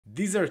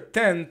These are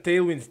 10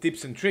 Tailwind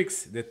tips and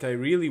tricks that I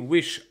really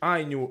wish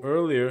I knew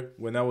earlier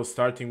when I was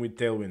starting with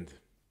Tailwind.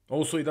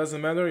 Also, it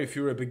doesn't matter if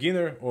you're a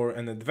beginner or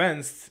an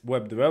advanced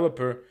web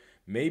developer,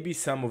 maybe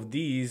some of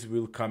these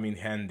will come in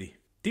handy.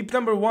 Tip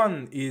number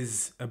 1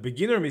 is a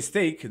beginner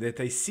mistake that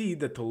I see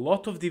that a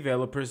lot of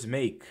developers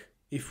make.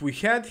 If we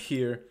had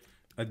here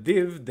a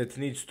div that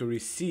needs to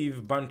receive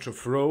a bunch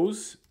of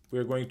rows,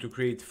 we're going to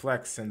create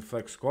flex and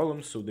flex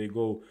columns so they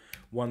go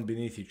one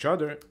beneath each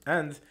other,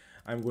 and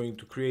I'm going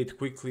to create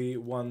quickly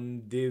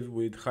one div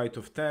with height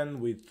of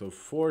 10, width of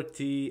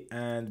 40,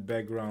 and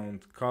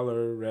background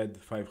color red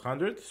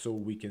 500 so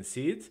we can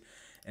see it.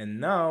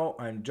 And now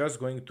I'm just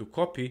going to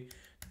copy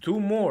 2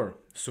 more.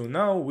 So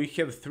now we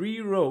have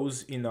 3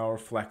 rows in our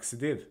flex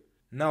div.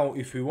 Now,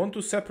 if we want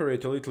to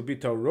separate a little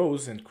bit our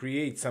rows and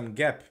create some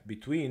gap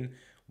between,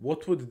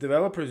 what would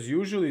developers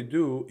usually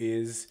do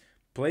is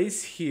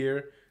place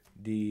here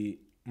the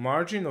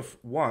margin of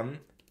 1,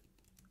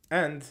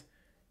 and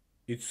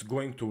it's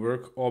going to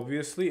work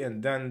obviously,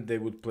 and then they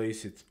would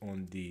place it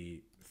on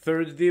the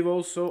third div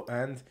also,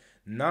 and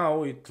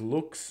now it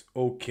looks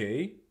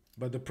okay.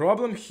 But the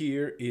problem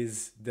here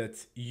is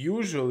that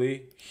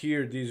usually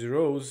here these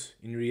rows,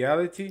 in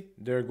reality,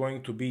 they're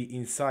going to be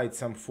inside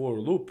some for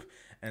loop,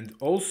 and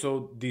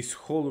also this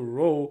whole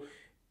row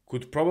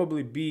could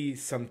probably be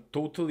some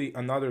totally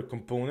another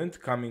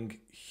component coming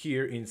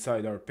here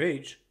inside our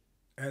page.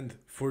 And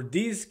for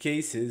these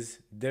cases,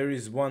 there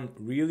is one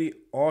really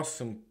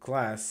awesome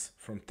class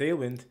from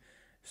Tailwind,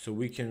 so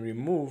we can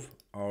remove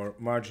our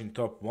margin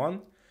top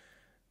 1,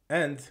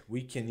 and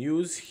we can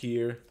use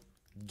here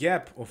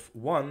gap of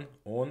 1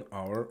 on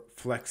our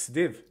flex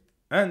div,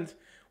 and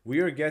we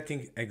are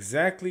getting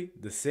exactly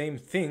the same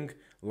thing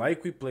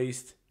like we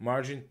placed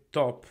margin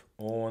top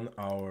on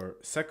our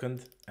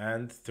second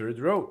and third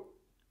row.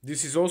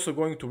 This is also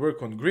going to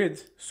work on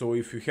grid, so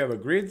if you have a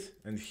grid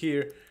and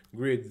here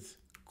grid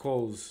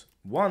calls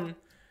 1,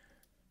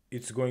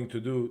 it's going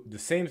to do the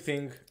same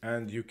thing,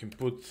 and you can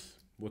put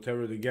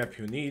whatever the gap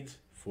you need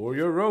for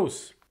your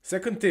rows.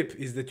 Second tip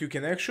is that you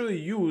can actually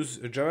use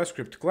a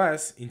JavaScript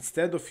class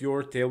instead of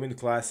your Tailwind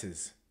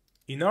classes.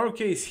 In our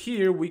case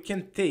here, we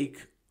can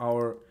take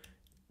our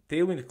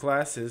Tailwind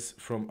classes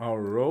from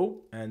our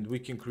row, and we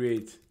can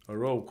create a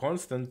row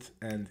constant,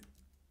 and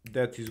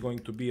that is going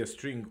to be a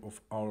string of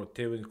our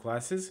Tailwind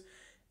classes.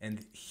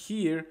 And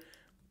here,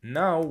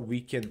 now we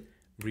can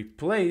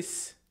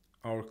replace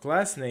our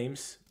class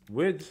names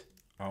with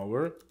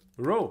our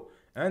row,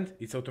 and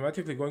it's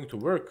automatically going to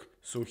work.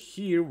 So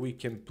here we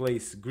can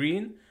place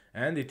green,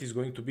 and it is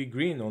going to be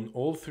green on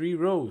all 3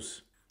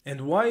 rows.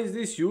 And why is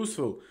this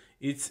useful?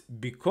 It's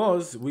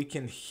because we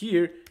can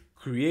here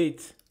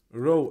create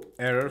row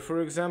error, for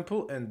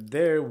example, and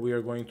there we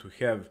are going to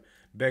have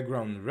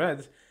background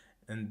red,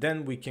 and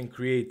then we can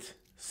create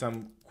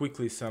some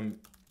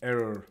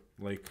error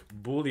like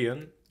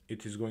boolean.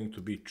 It is going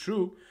to be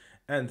true,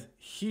 and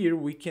here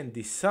we can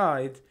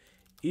decide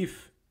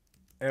if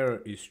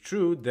error is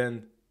true,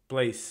 then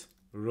place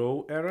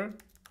row error,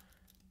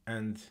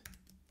 and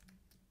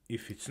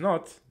if it's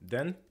not,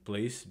 then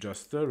place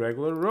just a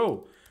regular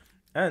row.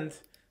 And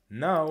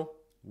now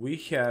we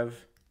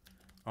have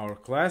our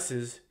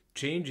classes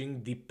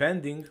changing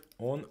depending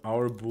on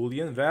our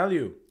boolean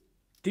value.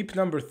 Tip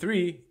number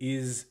 3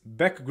 is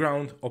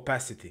background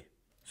opacity.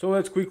 So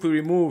let's quickly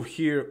remove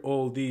here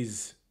all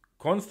these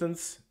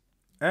constants,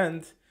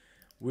 and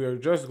we are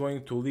just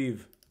going to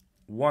leave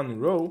 1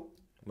 row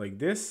like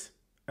this,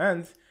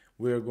 and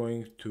we are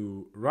going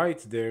to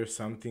write there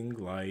something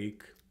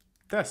like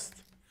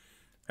test.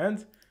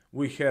 And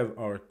we have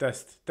our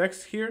test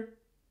text here.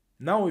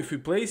 Now if we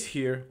place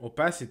here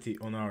opacity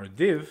on our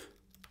div,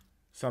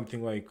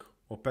 something like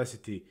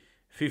opacity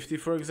 50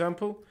 for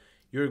example,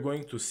 you're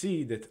going to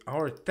see that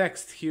our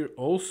text here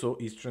also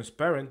is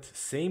transparent,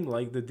 same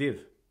like the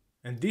div.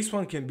 And this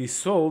one can be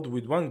solved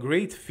with one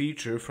great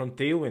feature from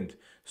Tailwind.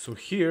 So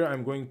here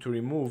I'm going to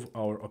remove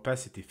our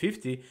opacity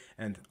 50,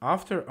 and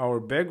after our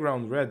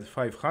background red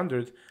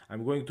 500,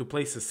 I'm going to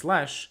place a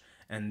slash,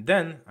 and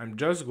then I'm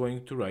just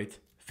going to write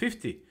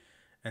 50.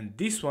 And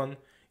this one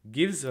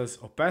gives us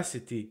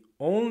opacity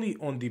only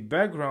on the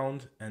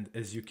background, and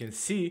as you can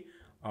see,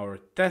 our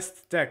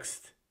test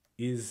text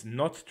is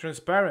not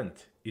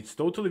transparent. It's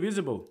totally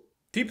visible.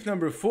 Tip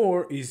number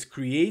 4 is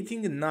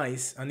creating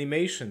nice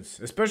animations,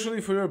 especially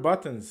for your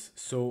buttons.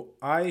 So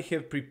I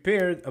have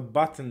prepared a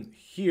button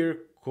here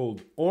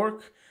called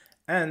Orc,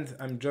 and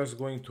I'm just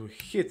going to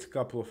hit a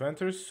couple of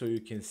enters so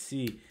you can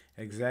see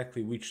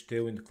exactly which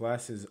Tailwind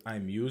classes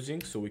I'm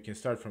using. So we can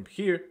start from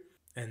here.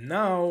 And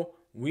now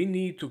we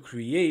need to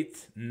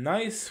create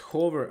nice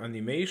hover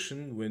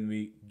animation when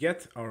we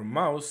get our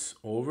mouse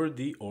over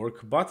the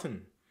Orc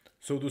button.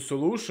 So the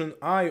solution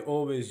I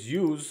always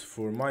use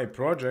for my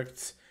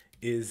projects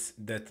is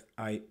that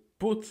I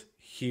put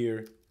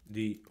here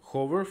the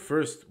hover.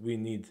 First we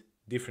need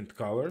different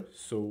color,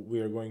 so we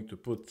are going to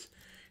put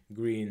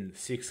green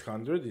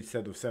 600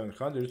 instead of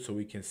 700 so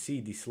we can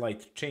see the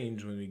slight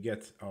change when we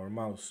get our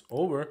mouse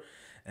over,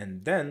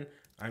 and then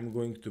I'm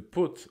going to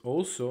put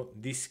also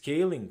the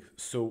scaling.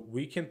 So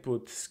we can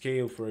put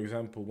scale, for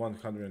example,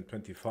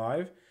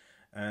 125,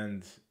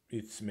 and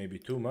it's maybe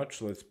too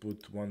much. Let's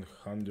put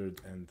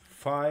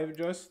 105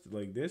 just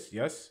like this.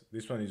 Yes,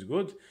 this one is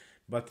good,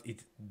 but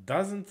it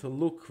doesn't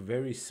look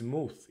very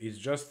smooth. It's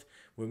just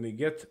when we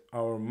get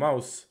our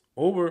mouse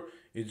over,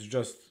 it's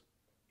just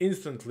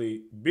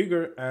instantly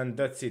bigger, and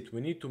that's it.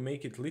 We need to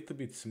make it a little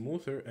bit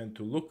smoother and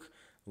to look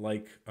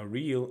like a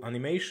real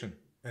animation.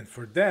 And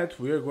for that,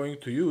 we are going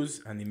to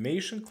use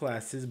animation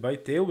classes by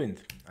Tailwind.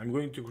 I'm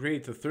going to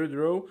create a third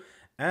row,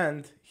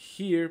 and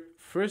here,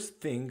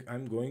 first thing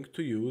I'm going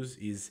to use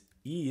is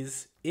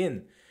ease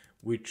in,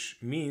 which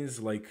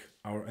means like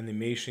our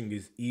animation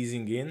is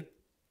easing in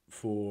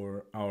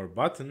for our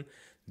button.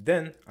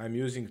 Then I'm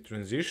using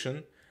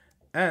transition,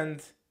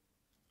 and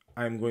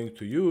I'm going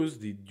to use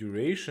the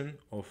duration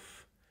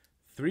of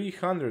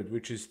 300,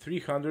 which is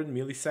 300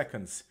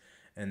 milliseconds.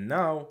 And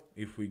now,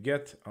 if we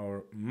get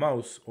our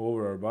mouse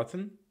over our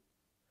button,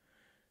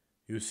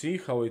 you see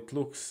how it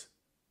looks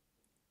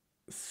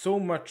so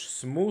much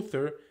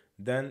smoother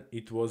than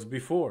it was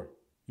before.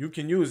 You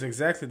can use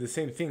exactly the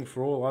same thing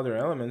for all other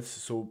elements,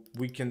 so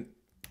we can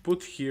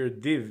put here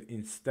div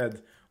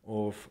instead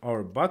of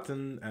our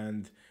button,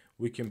 and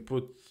we can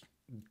put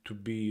to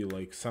be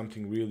like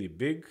something really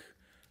big,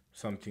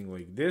 something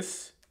like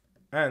this.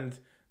 And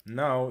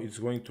now it's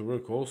going to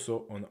work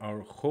also on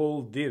our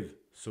whole div.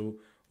 So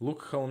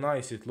look how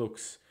nice it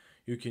looks.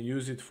 You can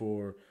use it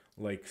for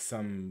like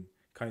some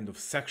kind of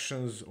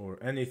sections or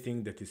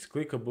anything that is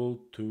clickable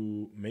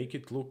to make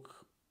it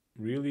look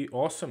really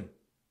awesome.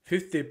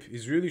 Fifth tip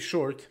is really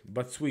short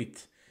but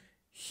sweet.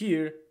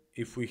 Here,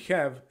 if we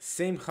have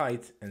same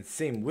height and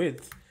same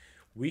width,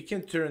 we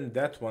can turn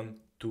that one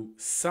to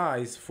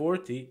size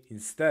 40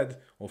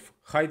 instead of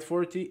height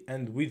 40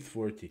 and width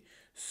 40.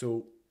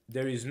 So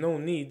there is no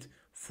need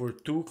for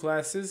two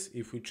classes.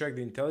 If we check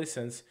the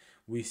IntelliSense,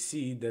 we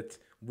see that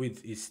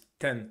width is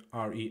 10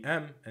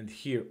 rem, and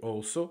here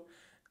also.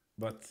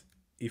 But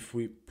if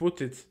we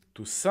put it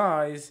to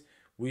size,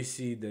 we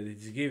see that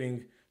it's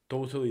giving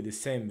totally the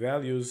same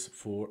values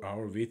for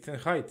our width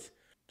and height.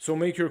 So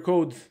make your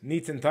code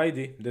neat and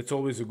tidy. That's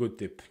always a good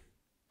tip.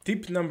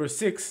 Tip number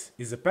 6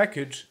 is a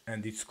package,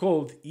 and it's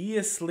called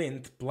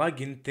ESLint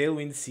plugin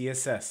Tailwind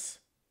CSS.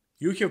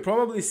 You have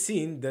probably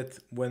seen that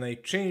when I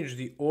change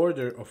the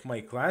order of my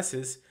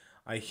classes,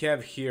 I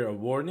have here a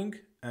warning,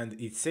 and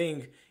it's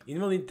saying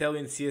invalid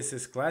Tailwind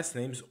CSS class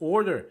names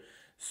order.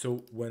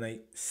 So when I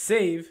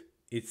save,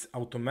 it's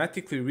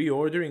automatically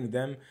reordering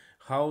them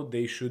how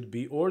they should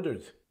be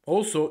ordered.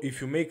 Also,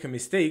 if you make a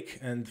mistake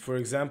and, for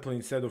example,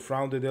 instead of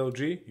rounded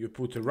LG, you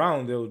put a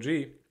round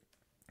LG,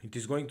 it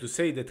is going to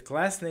say that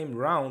class name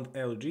round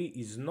LG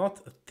is not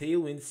a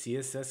Tailwind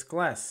CSS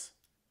class.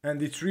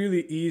 And it's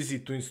really easy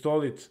to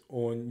install it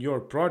on your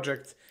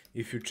project.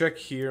 If you check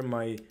here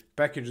my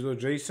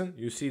package.json,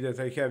 you see that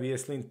I have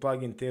ESLint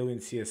plugin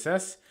Tailwind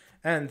CSS,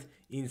 and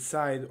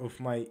inside of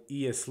my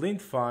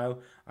ESLint file,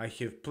 I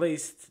have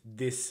placed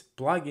this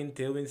plugin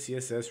Tailwind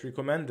CSS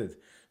recommended,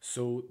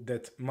 so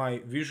that my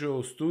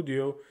Visual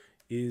Studio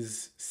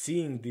is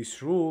seeing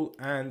this rule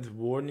and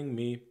warning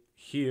me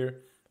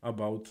here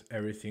about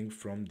everything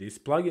from this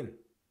plugin.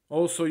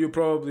 Also, you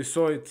probably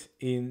saw it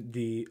in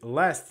the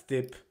last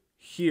tip.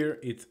 Here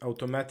it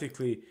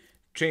automatically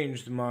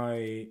changed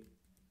my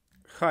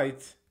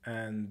height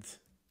and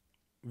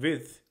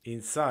width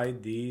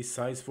inside the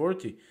size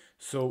 40.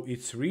 So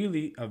it's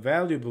really a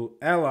valuable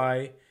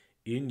ally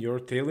in your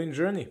Tailwind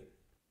journey.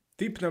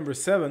 Tip number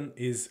 7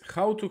 is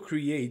how to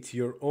create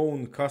your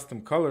own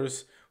custom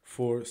colors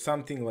for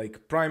something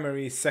like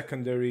primary,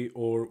 secondary,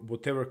 or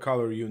whatever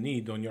color you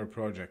need on your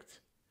project.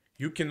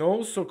 You can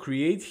also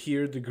create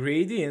here the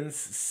gradients,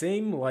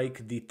 same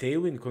like the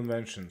Tailwind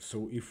convention.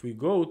 So if we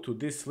go to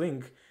this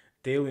link,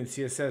 Tailwind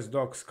CSS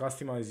docs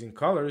customizing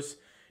colors,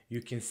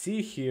 you can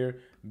see here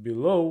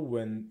below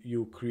when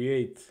you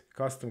create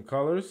custom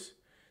colors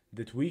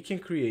that we can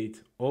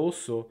create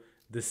also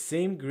the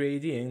same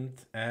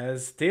gradient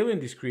as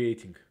Tailwind is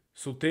creating.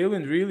 So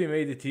Tailwind really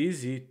made it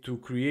easy to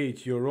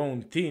create your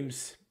own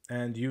themes,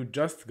 and you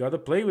just gotta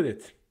play with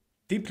it.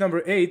 Tip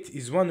number 8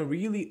 is one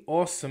really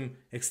awesome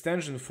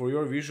extension for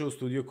your Visual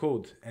Studio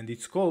Code, and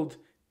it's called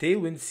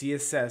Tailwind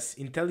CSS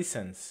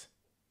IntelliSense.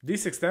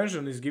 This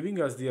extension is giving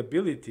us the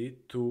ability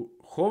to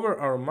hover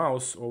our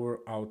mouse over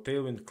our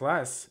Tailwind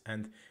class,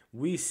 and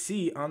we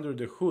see under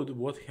the hood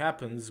what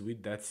happens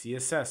with that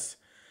CSS.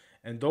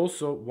 And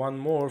also one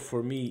more,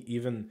 for me,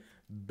 even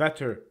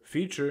better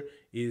feature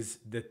is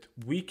that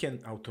we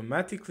can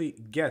automatically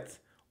get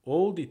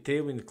all the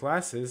Tailwind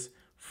classes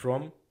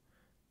from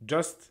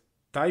just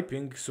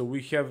typing. So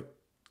we have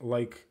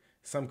like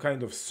some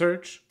kind of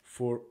search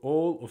for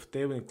all of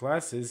Tailwind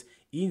classes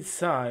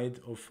inside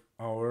of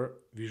our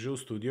Visual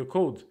Studio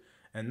Code.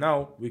 And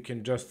now we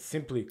can just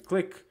simply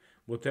click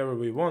whatever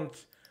we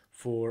want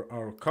for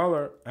our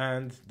color,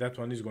 and that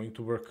one is going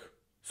to work.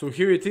 So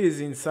here it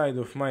is inside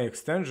of my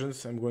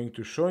extensions. I'm going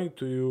to show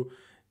to you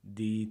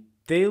the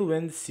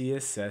Tailwind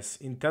CSS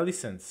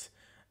IntelliSense,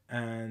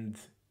 and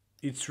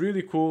It's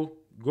really cool.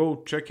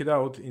 Go check it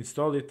out,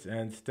 install it,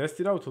 and test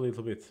it out a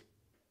little bit.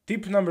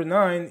 Tip number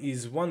 9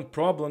 is one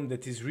problem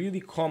that is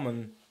really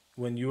common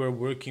when you are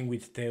working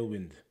with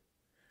Tailwind.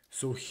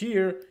 So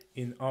here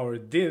in our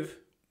div,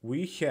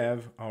 we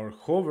have our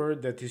hover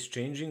that is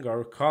changing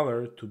our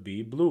color to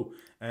be blue.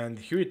 And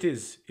here it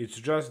is. It's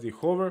just the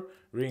hover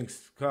ring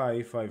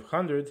sky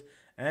 500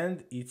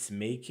 and it's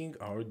making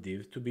our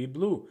div to be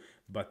blue.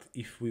 But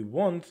if we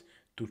want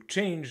to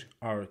change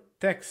our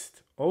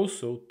text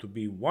also to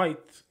be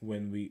white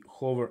when we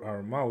hover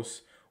our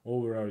mouse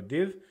over our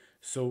div,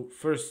 so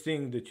first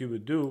thing that you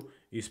would do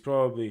is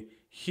probably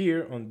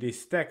here on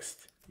this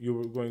text, you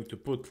were going to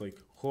put like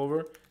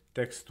hover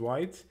text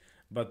white.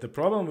 But the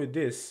problem with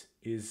this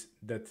is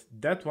that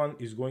that one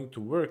is going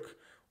to work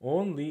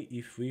only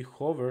if we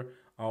hover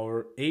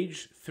our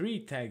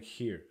h3 tag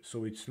here.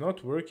 So it's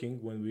not working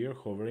when we are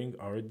hovering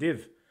our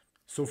div.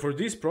 So for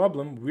this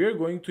problem, we are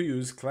going to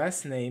use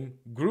class name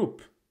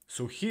group.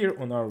 So here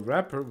on our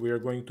wrapper, we are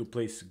going to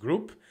place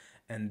group,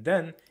 and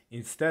then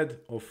instead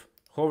of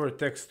hover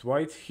text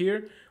white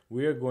here,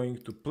 we are going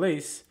to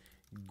place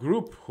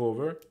group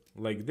hover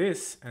like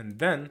this, and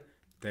then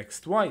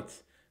text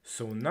white.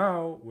 So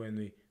now when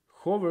we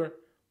hover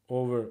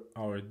over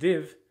our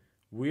div,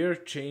 we are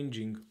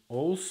changing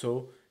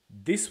also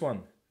this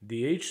one,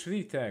 the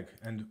h3 tag,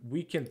 and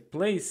we can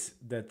place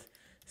that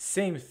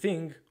same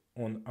thing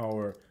on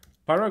our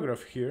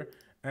paragraph here,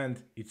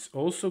 and it's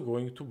also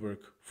going to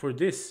work for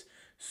this.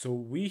 So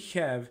we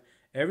have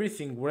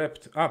everything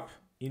wrapped up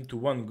into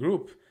one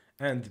group,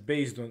 and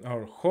based on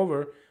our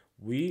hover,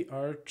 we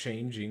are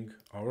changing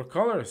our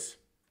colors.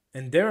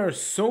 And there are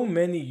so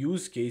many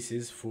use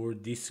cases for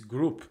this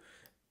group.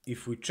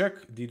 If we check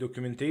the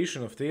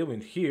documentation of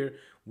Tailwind here,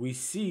 we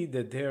see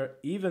that they're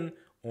even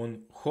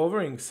on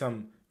hovering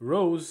some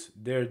rows,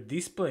 they're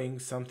displaying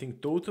something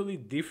totally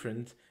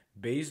different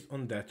based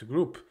on that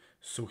group.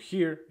 So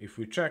here, if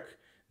we check,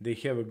 they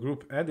have a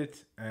group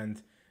edit,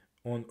 and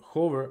on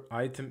hover,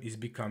 item is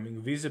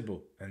becoming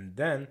visible. And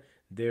then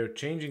they're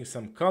changing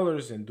some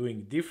colors and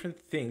doing different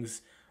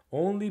things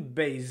only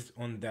based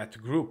on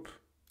that group.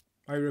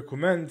 I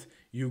recommend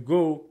you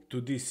go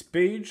to this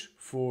page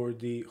for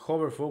the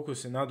hover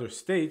focus in other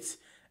states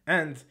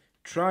and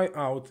try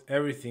out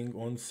everything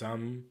on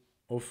some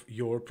of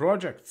your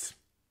projects.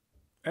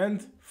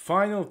 And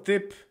final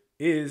tip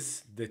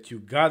is that you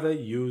gotta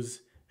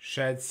use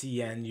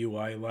ShadCN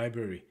UI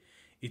library.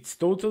 It's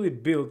totally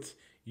built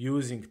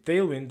using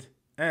Tailwind,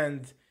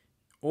 and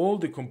all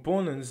the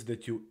components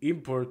that you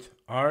import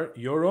are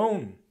your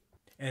own.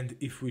 And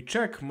if we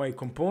check my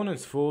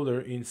components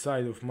folder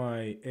inside of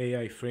my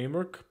AI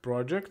framework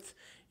project,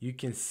 you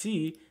can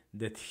see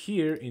that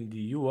here in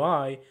the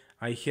UI,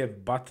 I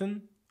have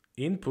button,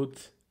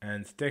 input,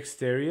 and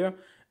text area,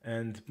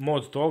 and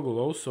mod toggle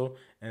also.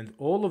 And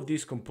all of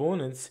these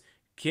components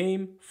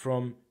came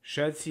from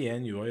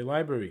ShadCN UI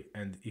library.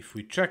 And if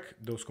we check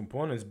those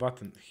components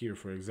button here,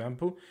 for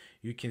example,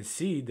 you can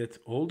see that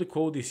all the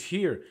code is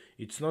here.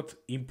 It's not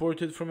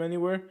imported from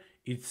anywhere.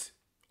 It's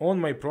on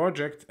my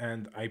project,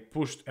 and I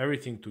pushed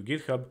everything to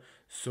GitHub,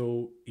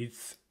 so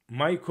it's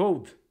my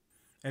code.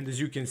 And as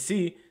you can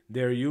see,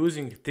 they're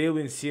using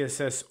Tailwind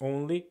CSS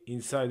only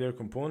inside their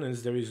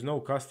components. There is no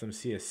custom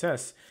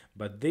CSS,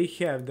 but they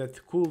have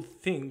that cool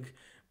thing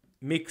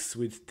mixed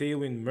with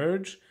Tailwind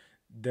merge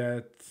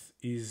that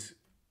is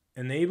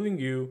enabling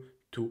you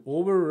to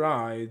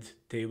override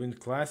Tailwind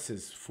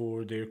classes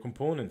for their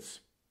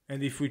components.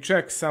 And if we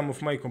check some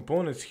of my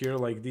components here,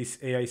 like this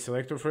AI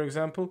selector, for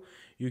example,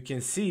 you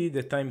can see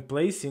that I'm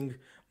placing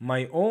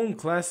my own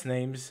class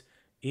names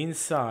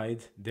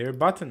inside their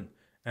button.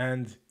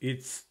 And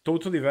it's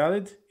totally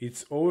valid.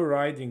 It's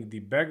overriding the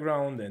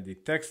background and the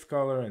text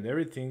color and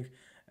everything.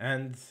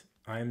 And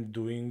I'm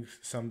doing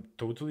some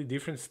totally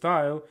different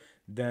style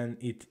than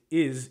it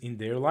is in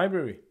their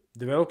library.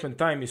 Development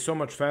time is so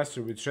much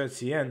faster with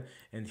ShadCN.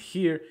 And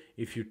here,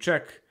 if you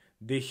check,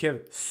 they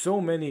have so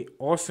many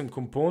awesome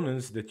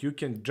components that you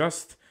can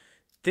just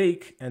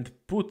take and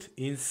put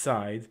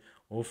inside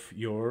of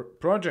your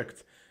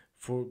project.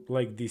 For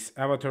like this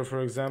avatar,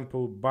 for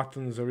example,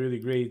 buttons are really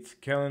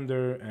great,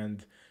 calendar,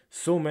 and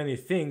so many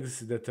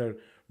things that are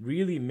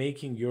really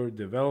making your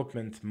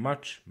development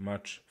much,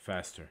 much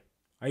faster.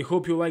 I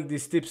hope you like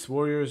these tips,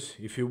 warriors.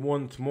 If you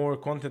want more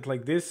content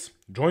like this,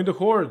 join the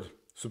Horde,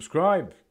 subscribe.